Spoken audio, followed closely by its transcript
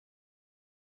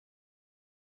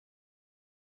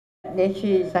连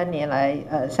续3年来，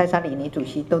塞沙里尼主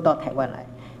席都到台湾来，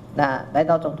那来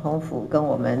到总统府跟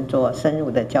我们做深入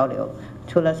的交流。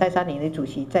除了塞沙里尼主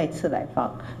席再次来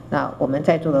访，那我们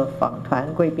在座的访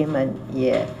团贵宾们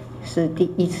也是第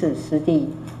1次实地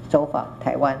走访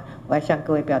台湾，我要向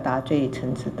各位表达最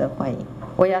诚挚的欢迎。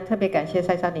我也要特别感谢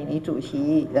塞沙里尼主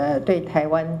席对台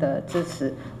湾的支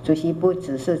持。主席不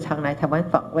只是常来台湾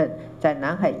访问，在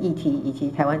南海议题以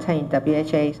及台湾参与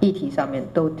WHA 议题上面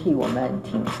都替我们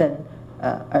挺身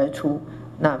而出。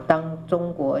那当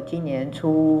中国今年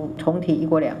初重提一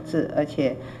国两制，而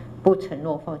且不承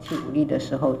诺放弃武力的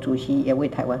时候，主席也为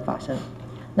台湾发声。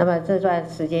那么这段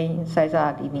时间，塞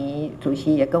沙里尼主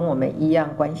席也跟我们一样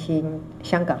关心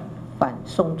香港反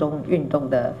送中运动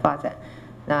的发展。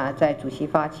那在主席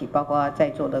发起，包括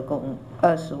在座的共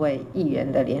20位议员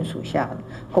的联署下，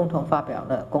共同发表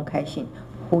了公开信，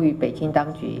呼吁北京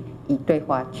当局以对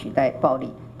话取代暴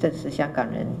力，正视香港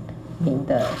人民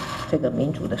的这个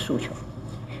民主的诉求。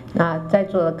那在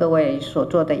座的各位所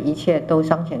做的一切，都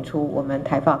彰显出我们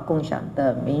台法共享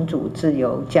的民主自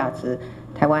由价值。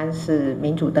台湾是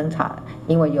民主灯塔，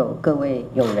因为有各位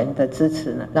友人的支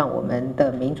持呢，让我们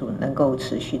的民主能够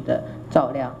持续的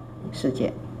照亮世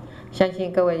界。相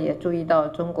信各位也注意到，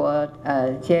中国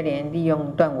接连利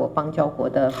用断我邦交国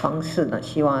的方式呢，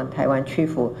希望台湾屈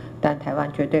服，但台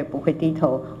湾绝对不会低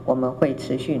头，我们会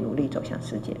持续努力走向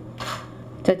世界。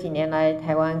这几年来，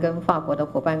台湾跟法国的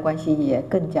伙伴关系也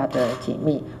更加的紧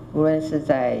密，无论是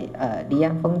在离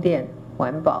岸风电、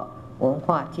环保、文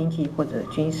化、经济或者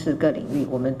军事各领域，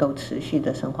我们都持续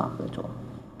的深化合作。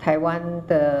台湾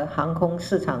的航空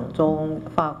市场中，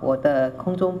法国的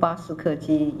空中巴士客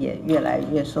机也越来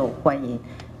越受欢迎。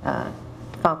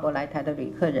法国来台的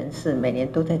旅客人次每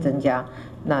年都在增加，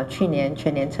那去年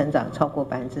全年成长超过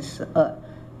12%。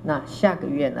那下个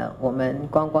月呢，我们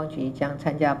观光局将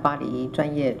参加巴黎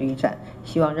专业旅展，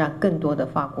希望让更多的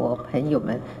法国朋友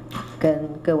们跟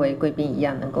各位贵宾一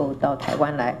样，能够到台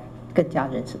湾来，更加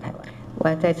认识台湾。我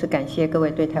要再次感谢各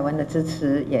位对台湾的支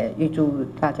持，也预祝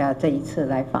大家这一次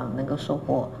来访能够收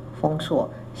获丰硕，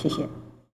谢谢。